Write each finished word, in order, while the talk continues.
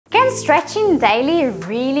stretching daily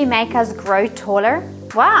really make us grow taller?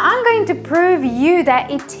 Well, I'm going to prove you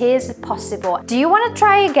that it is possible. Do you want to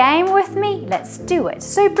try a game with me? Let's do it.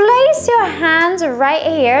 So place your hands right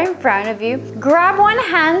here in front of you. Grab one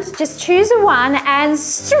hand, just choose one and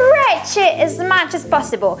stretch it as much as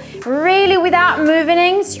possible. Really without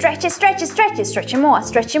moving, stretch it, stretch it, stretch it. Stretch it more,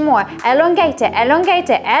 stretch it more. Elongate it, elongate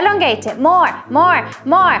it, elongate it. More, more,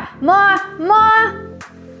 more, more, more.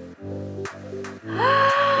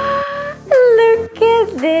 Look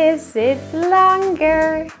at this, it's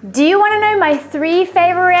longer. Do you want to know my 3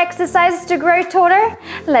 favorite exercises to grow taller?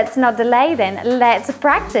 Let's not delay then, let's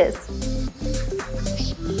practice.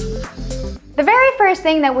 The very first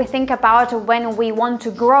thing that we think about when we want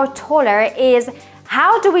to grow taller is,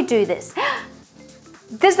 how do we do this?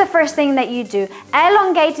 This is the first thing that you do.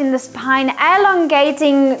 Elongating the spine,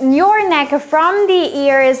 elongating your neck from the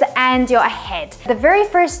ears and your head. The very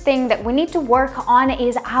first thing that we need to work on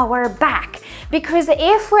is our back. Because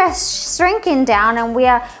if we're shrinking down and we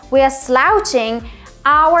are slouching,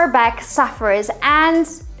 our back suffers and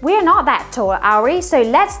we're not that tall, are we? So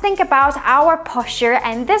let's think about our posture,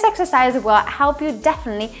 and this exercise will help you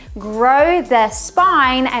definitely grow the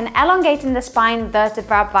spine and elongating the spine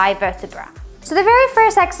vertebra by vertebra. So the very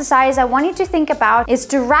first exercise I want you to think about is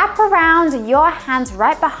to wrap around your hands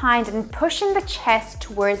right behind and pushing the chest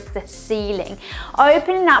towards the ceiling.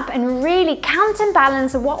 Opening up and really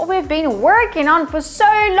counterbalance what we've been working on for so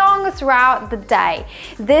long throughout the day.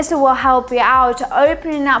 This will help you out,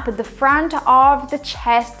 opening up the front of the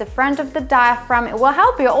chest, the front of the diaphragm. It will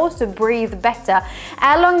help you also breathe better,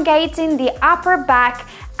 elongating the upper back,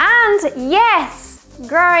 and yes,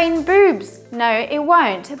 growing boobs. No, it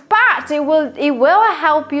won't, but it will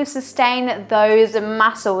help you sustain those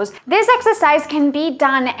muscles. This exercise can be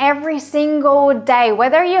done every single day,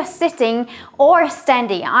 whether you're sitting or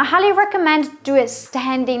standing. I highly recommend do it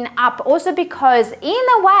standing up, also because in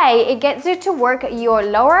a way it gets you to work your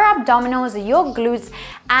lower abdominals, your glutes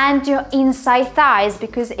and your inside thighs,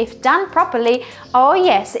 because if done properly, oh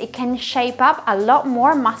yes, it can shape up a lot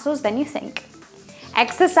more muscles than you think.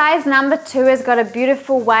 Exercise number 2 has got a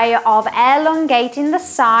beautiful way of elongating the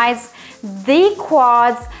sides, the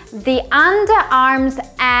quads, the underarms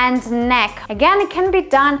and neck. Again, it can be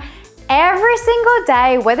done every single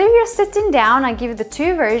day, whether you're sitting down, I give you the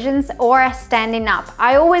 2 versions, or standing up.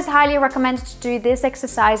 I always highly recommend to do this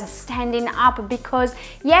exercise standing up because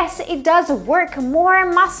yes, it does work more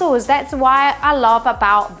muscles. That's why I love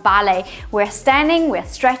about ballet. We're standing, we're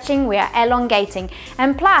stretching, we're elongating.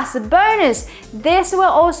 And plus, bonus, this will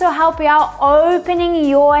also help you out opening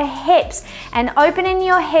your hips and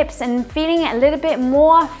feeling a little bit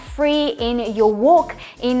more free in your walk,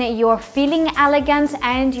 in your feeling elegant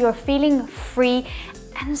and you're feeling free,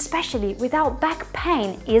 and especially without back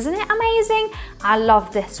pain. Isn't it amazing? I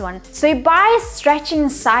love this one. So by stretching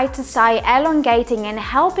side to side, elongating and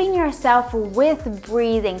helping yourself with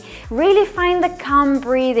breathing, really find the calm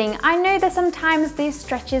breathing. I know that sometimes these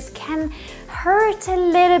stretches can hurt a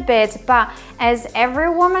little bit, but as every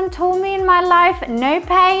woman told me in my life, no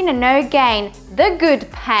pain, no gain. The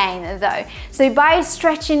good pain though. So by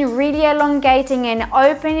stretching, really elongating and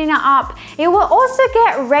opening it up, it will also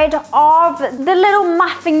get rid of the little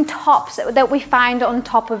muffin tops that we find on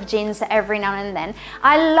top of jeans every now and then.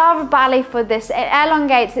 I love ballet for this. It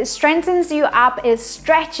elongates, it strengthens you up, it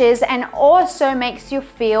stretches and also makes you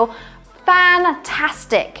feel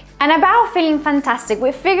fantastic. And about feeling fantastic,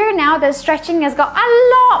 we're figuring out that stretching has got a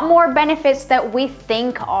lot more benefits that we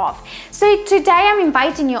think of. So today I'm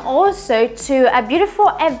inviting you also to a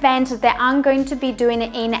beautiful event that I'm going to be doing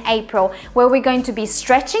in April, where we're going to be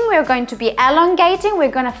stretching, we're going to be elongating,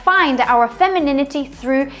 we're going to find our femininity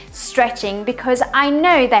through stretching, because I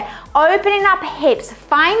know that opening up hips,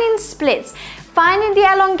 finding splits, finding the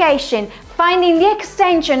elongation, finding the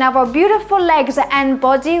extension of our beautiful legs and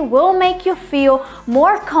body will make you feel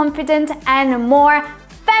more confident and more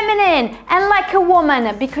feminine and like a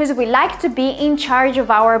woman, because we like to be in charge of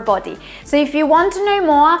our body. So if you want to know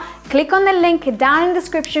more, click on the link down in the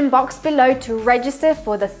description box below to register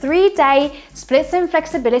for the 3-day Splits and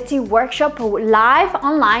Flexibility workshop live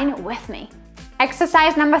online with me.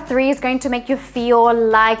 Exercise number 3 is going to make you feel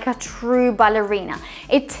like a true ballerina.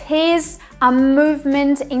 It is a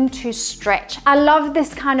movement into stretch. I love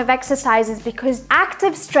this kind of exercises because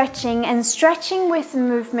active stretching and stretching with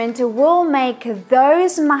movement will make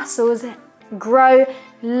those muscles grow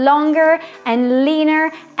longer and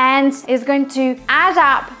leaner, and is going to add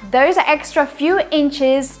up those extra few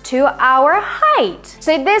inches to our height.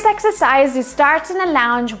 So this exercise, you start in a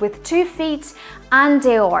lunge with 2 feet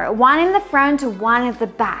under or one in the front, one at the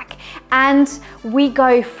back, and we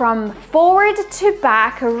go from forward to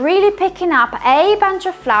back, really picking up a bunch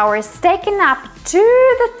of flowers, taking up to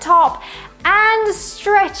the top and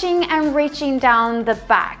stretching and reaching down the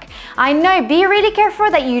back. I know, be really careful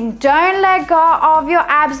that you don't let go of your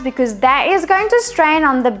abs, because that is going to strain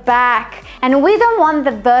on the back, and we don't want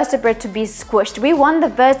the vertebra to be squished. We want the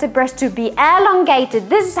vertebrae to be elongated.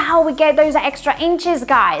 This is how we get those extra inches,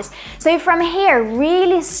 guys. So from here,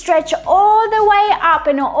 really stretch all the way up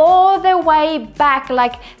and all the way back,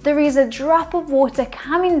 like there is a drop of water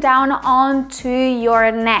coming down onto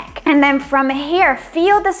your neck. And then from here,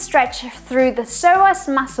 feel the stretch through the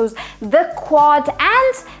psoas muscles, the quad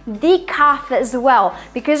and the calf as well.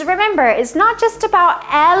 Because remember, it's not just about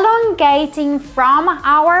elongating from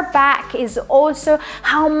our back, it's also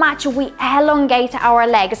how much we elongate our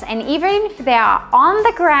legs. And even if they are on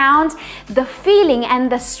the ground, the feeling and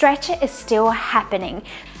the stretch is still happening.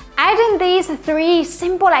 Adding these 3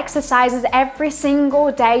 simple exercises every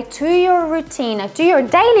single day to your routine, to your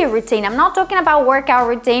daily routine. I'm not talking about workout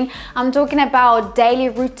routine, I'm talking about daily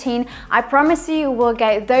routine. I promise you will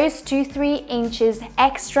get those 2-3 inches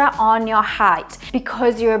extra on your height,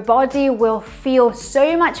 because your body will feel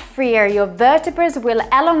so much freer. Your vertebrae will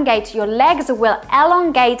elongate, your legs will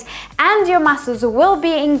elongate, and your muscles will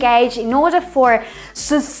be engaged in order for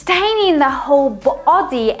sustaining the whole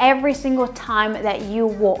body every single time that you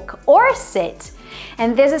walk or sit.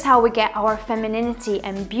 And this is how we get our femininity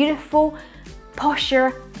and beautiful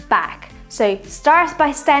posture back. So start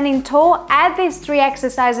by standing tall, add these 3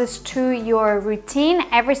 exercises to your routine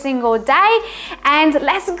every single day, and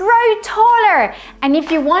let's grow taller. And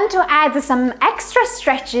if you want to add some extra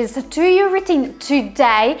stretches to your routine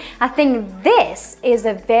today, I think this is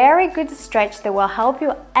a very good stretch that will help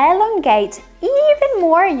you elongate even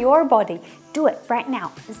more your body. Do it right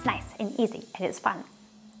now. It's nice and easy and it's fun.